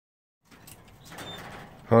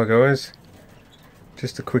Hi guys,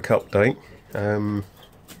 just a quick update. The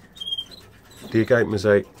Agate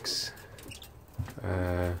mosaics,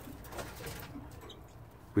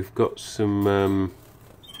 we've got some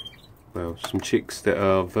some chicks that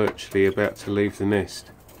are virtually about to leave the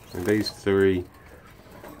nest, and these three,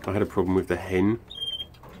 I had a problem with the hen.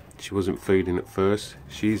 She wasn't feeding at first.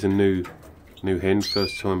 She's a new hen,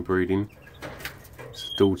 first time breeding. It's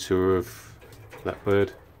the daughter of that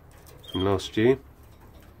bird from last year.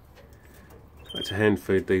 I had to hand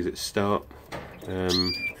feed these at the start,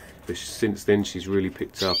 but since then she's really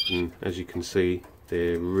picked up, and as you can see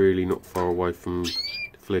they're really not far away from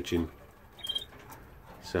fledging.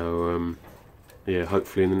 So yeah,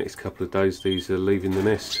 hopefully in the next couple of days these are leaving the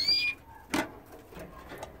nest.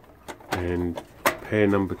 And pair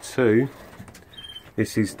number 2,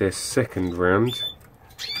 this is their second round.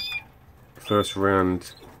 First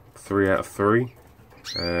round 3 out of 3.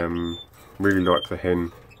 Really like the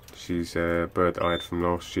hen. She's a bird that I had from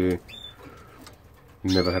last year.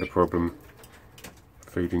 Never had a problem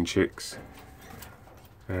feeding chicks.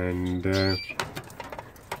 And as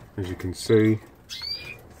you can see,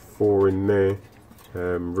 4 in there,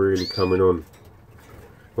 really coming on.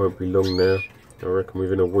 Won't be long now. I reckon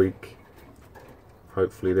within a week,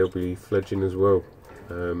 hopefully they'll be fledging as well.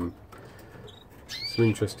 Some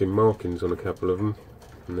interesting markings on a couple of them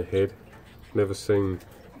on the head. Never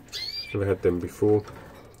had them before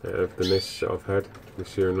out of the nests that I've had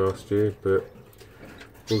this year and last year, but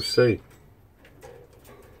we'll see.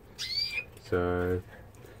 So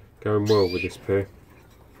going well with this pair.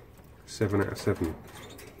 7 out of 7.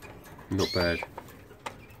 Not bad.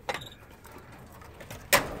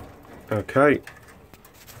 Okay.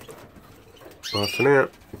 Bye for now.